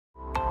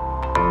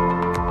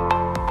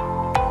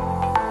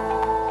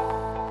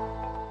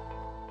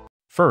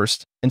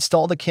First,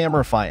 install the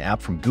Camerafi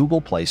app from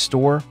Google Play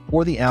Store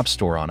or the App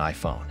Store on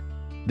iPhone.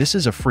 This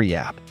is a free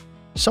app.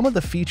 Some of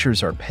the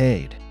features are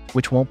paid,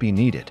 which won't be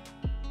needed.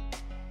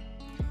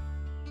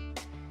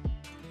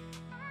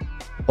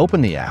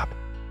 Open the app.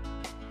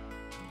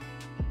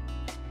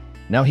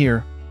 Now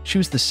here,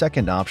 choose the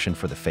second option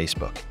for the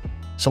Facebook.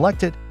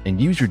 Select it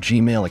and use your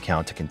Gmail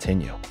account to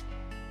continue.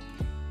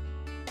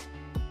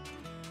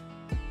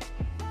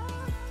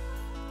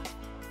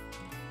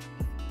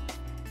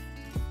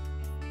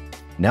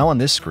 Now on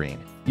this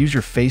screen, use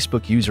your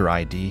Facebook user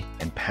ID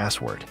and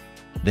password.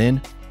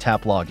 Then,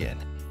 tap Login.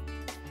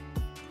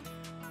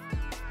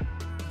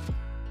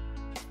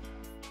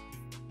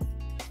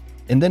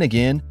 And then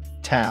again,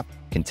 tap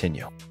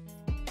Continue.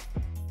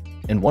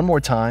 And one more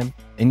time,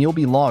 and you'll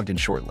be logged in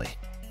shortly.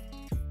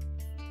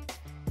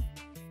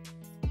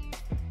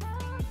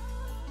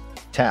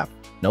 Tap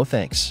No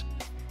thanks.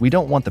 We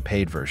don't want the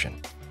paid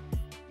version.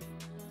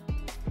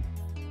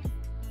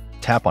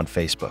 Tap on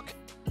Facebook.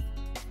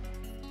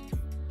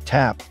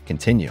 Tap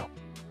Continue.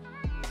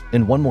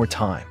 And one more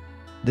time.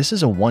 This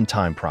is a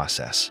one-time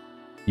process.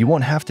 You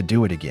won't have to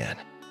do it again.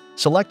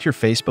 Select your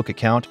Facebook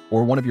account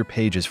or one of your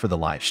pages for the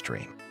live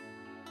stream.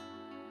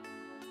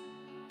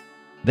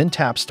 Then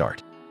tap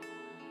Start.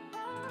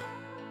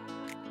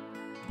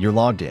 You're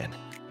logged in.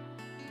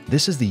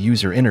 This is the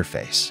user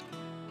interface.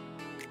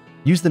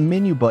 Use the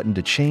menu button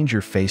to change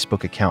your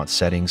Facebook account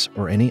settings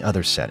or any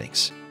other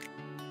settings.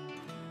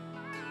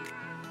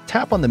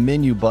 Tap on the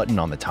menu button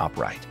on the top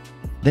right.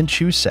 Then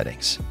choose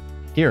Settings.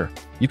 Here,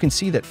 you can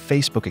see that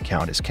Facebook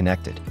account is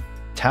connected.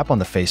 Tap on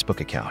the Facebook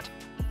account.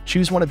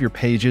 Choose one of your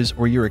pages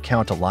or your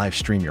account to live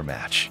stream your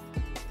match.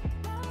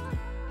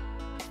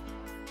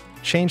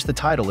 Change the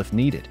title if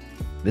needed.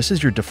 This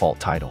is your default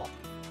title.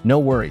 No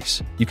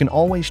worries, you can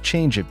always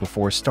change it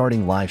before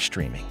starting live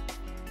streaming.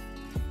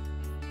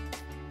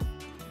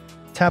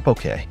 Tap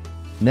OK.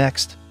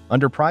 Next,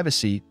 under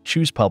Privacy,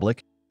 choose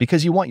Public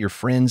because you want your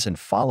friends and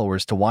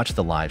followers to watch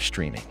the live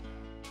streaming.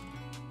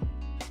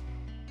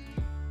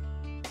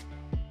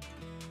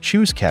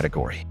 Choose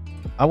Category.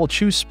 I will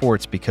choose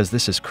Sports because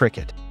this is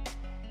cricket.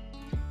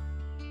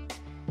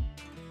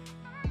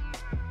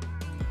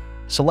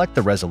 Select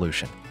the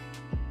resolution.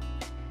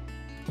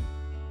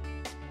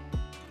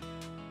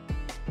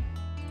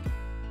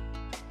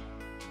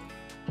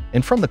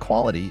 And from the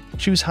quality,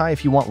 choose High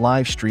if you want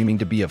live streaming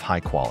to be of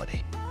high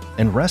quality.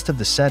 And rest of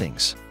the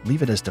settings,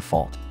 leave it as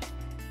default.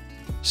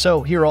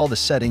 So here all the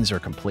settings are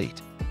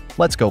complete.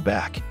 Let's go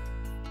back.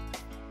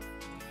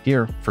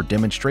 Here, for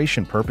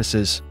demonstration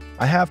purposes,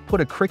 I have put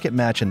a cricket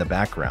match in the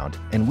background,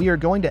 and we are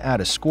going to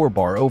add a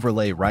scorebar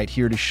overlay right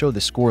here to show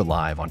the score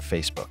live on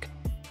Facebook.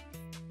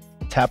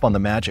 Tap on the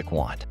magic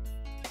wand.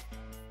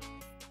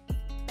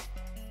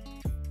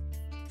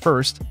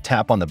 First,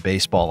 tap on the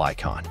baseball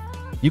icon.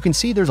 You can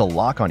see there's a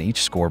lock on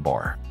each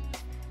scorebar.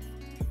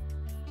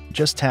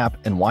 Just tap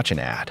and watch an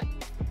ad,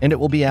 and it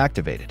will be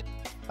activated.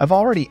 I've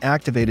already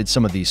activated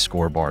some of these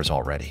scorebars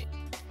already.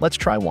 Let's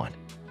try one.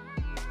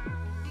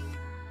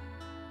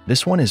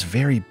 This one is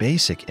very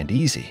basic and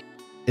easy.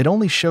 It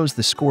only shows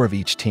the score of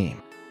each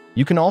team.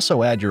 You can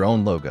also add your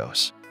own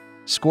logos.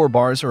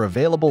 Scorebars are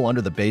available under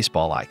the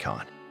baseball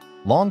icon.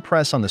 Long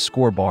press on the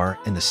scorebar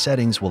and the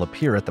settings will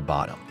appear at the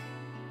bottom.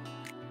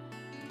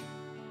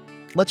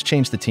 Let's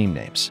change the team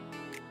names.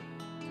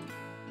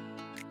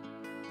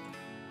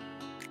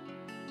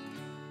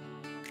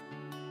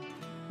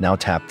 Now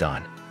tap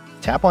Done.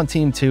 Tap on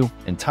Team 2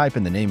 and type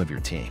in the name of your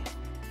team.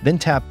 Then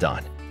tap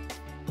Done.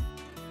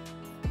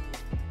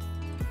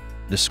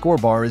 The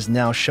scorebar is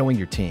now showing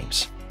your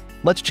teams.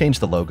 Let's change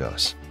the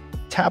logos.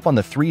 Tap on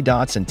the three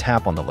dots and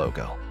tap on the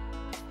logo.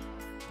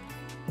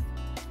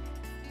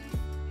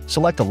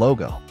 Select a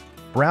logo.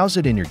 Browse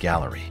it in your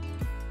gallery.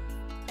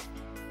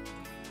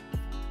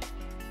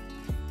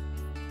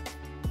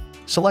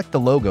 Select the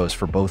logos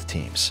for both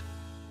teams.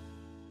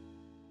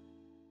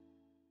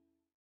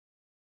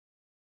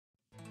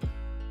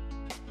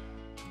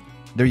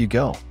 There you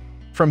go.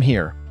 From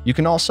here, you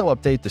can also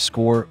update the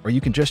score or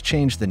you can just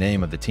change the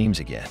name of the teams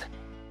again.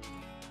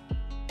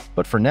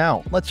 But for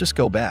now, let's just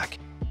go back.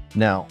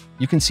 Now,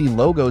 you can see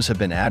logos have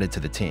been added to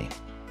the team.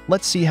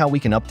 Let's see how we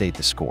can update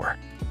the score.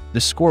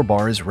 The score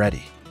bar is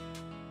ready.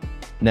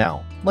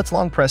 Now, let's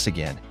long press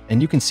again,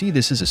 and you can see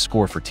this is a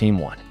score for Team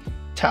 1.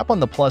 Tap on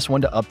the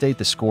 +1 to update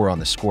the score on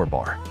the score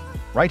bar.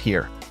 Right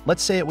here,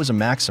 let's say it was a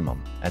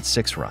maximum at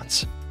 6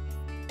 runs.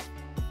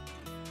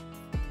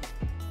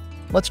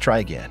 Let's try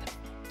again.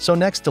 So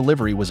next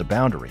delivery was a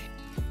boundary.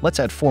 Let's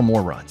add 4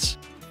 more runs.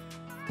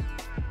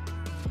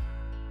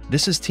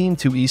 This is Team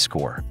 2E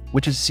score,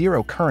 which is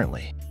 0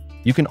 currently.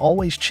 You can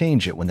always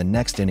change it when the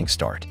next inning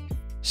start.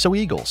 So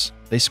Eagles,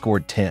 they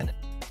scored 10.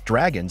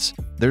 Dragons,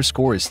 their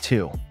score is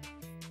 2.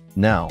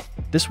 Now,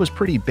 this was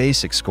pretty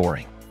basic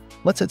scoring.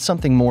 Let's add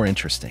something more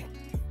interesting.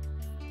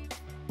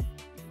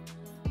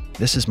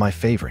 This is my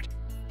favorite.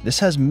 This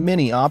has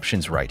many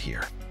options right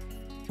here.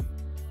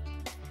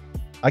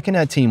 I can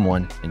add Team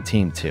 1 and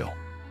Team 2.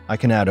 I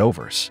can add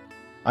overs.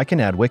 I can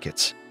add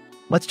wickets.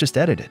 Let's just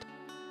edit it.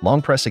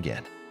 Long press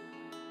again.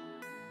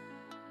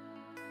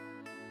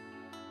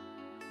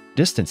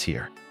 distance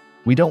here.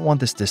 We don't want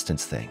this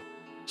distance thing.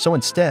 So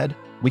instead,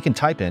 we can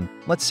type in,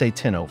 let's say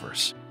 10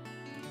 overs.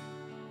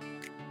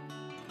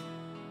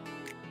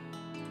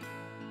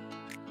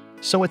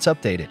 So it's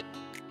updated.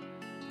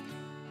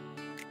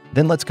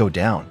 Then let's go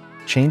down,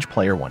 change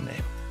player 1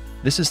 name.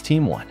 This is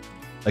team 1.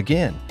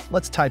 Again,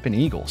 let's type in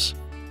Eagles.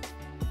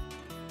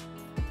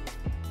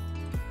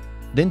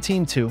 Then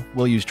team 2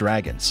 will use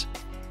Dragons.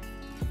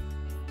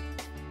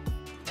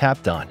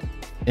 Tap done.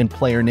 In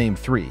player name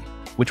 3,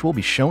 which will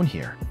be shown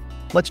here,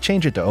 let's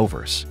change it to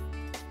overs.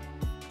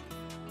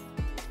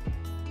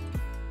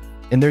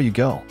 And there you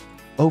go.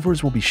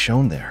 Overs will be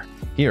shown there.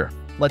 Here,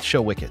 let's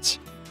show wickets.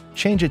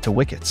 Change it to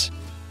wickets.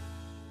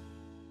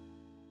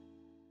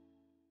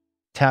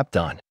 Tap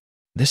done.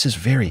 This is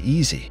very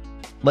easy.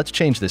 Let's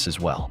change this as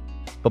well.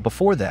 But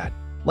before that,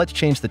 let's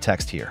change the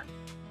text here.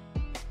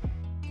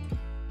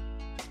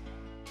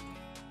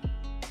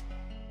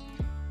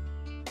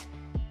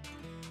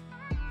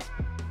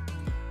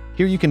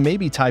 Here you can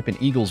maybe type in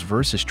Eagles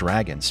versus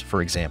Dragons,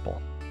 for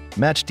example.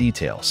 Match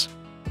details.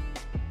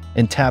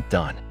 And tap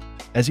done.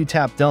 As you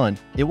tap done,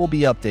 it will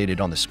be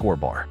updated on the score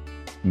bar.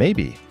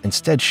 Maybe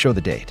instead show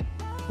the date.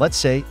 Let's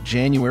say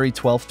January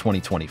 12,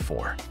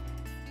 2024.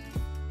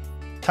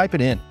 Type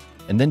it in,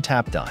 and then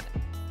tap done.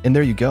 And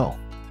there you go.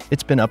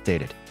 It's been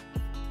updated.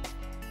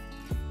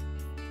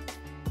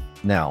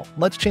 Now,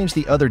 let's change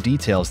the other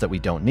details that we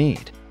don't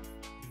need.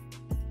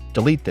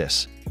 Delete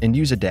this, and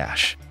use a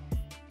dash.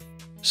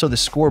 So the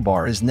score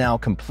bar is now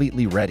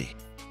completely ready.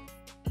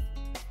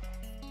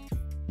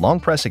 Long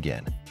press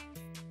again.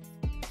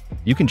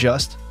 You can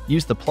just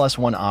use the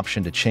 +1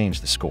 option to change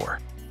the score.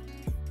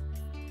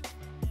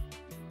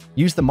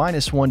 Use the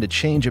 -1 to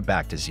change it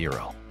back to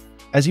 0.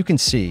 As you can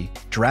see,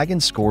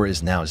 Dragon's score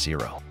is now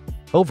 0.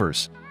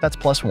 Overs, that's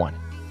 +1.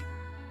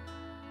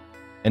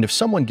 And if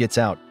someone gets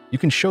out, you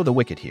can show the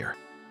wicket here.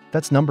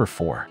 That's number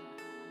 4.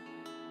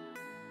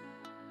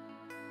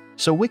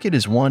 So wicket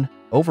is 1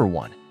 over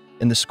 1,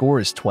 and the score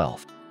is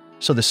 12.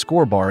 So the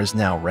score bar is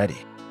now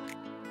ready.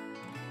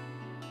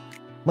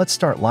 Let's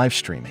start live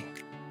streaming.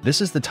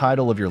 This is the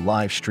title of your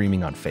live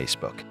streaming on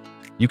Facebook.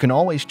 You can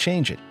always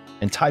change it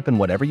and type in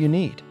whatever you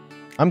need.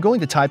 I'm going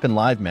to type in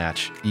live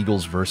match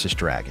Eagles versus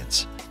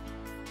Dragons.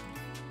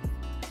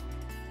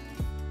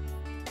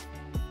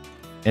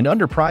 And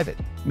under private,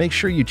 make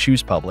sure you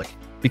choose public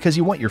because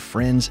you want your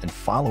friends and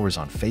followers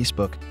on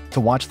Facebook to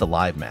watch the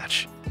live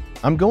match.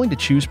 I'm going to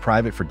choose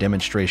private for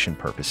demonstration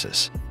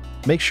purposes.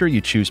 Make sure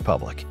you choose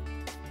public.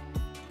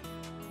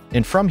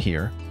 And from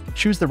here,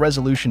 choose the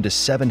resolution to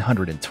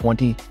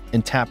 720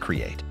 and tap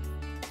Create.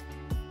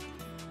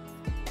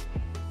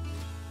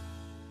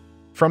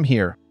 From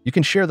here, you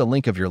can share the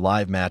link of your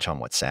live match on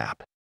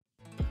WhatsApp.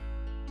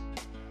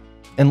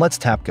 And let's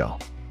tap Go.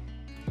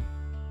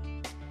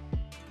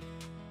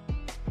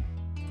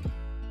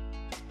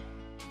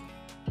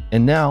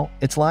 And now,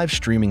 it's live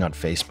streaming on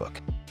Facebook.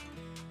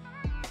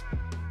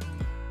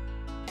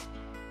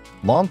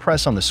 Long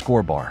press on the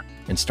score bar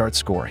and start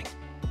scoring.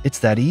 It's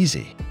that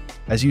easy.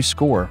 As you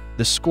score,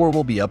 the score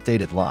will be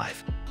updated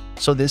live.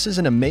 So this is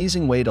an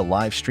amazing way to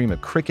live stream a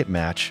cricket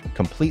match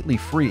completely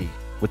free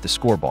with the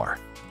score bar.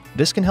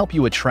 This can help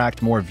you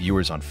attract more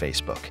viewers on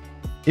Facebook.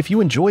 If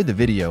you enjoyed the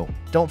video,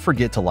 don't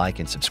forget to like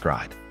and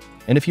subscribe.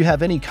 And if you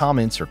have any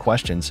comments or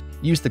questions,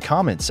 use the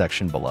comment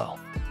section below.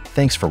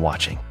 Thanks for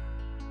watching.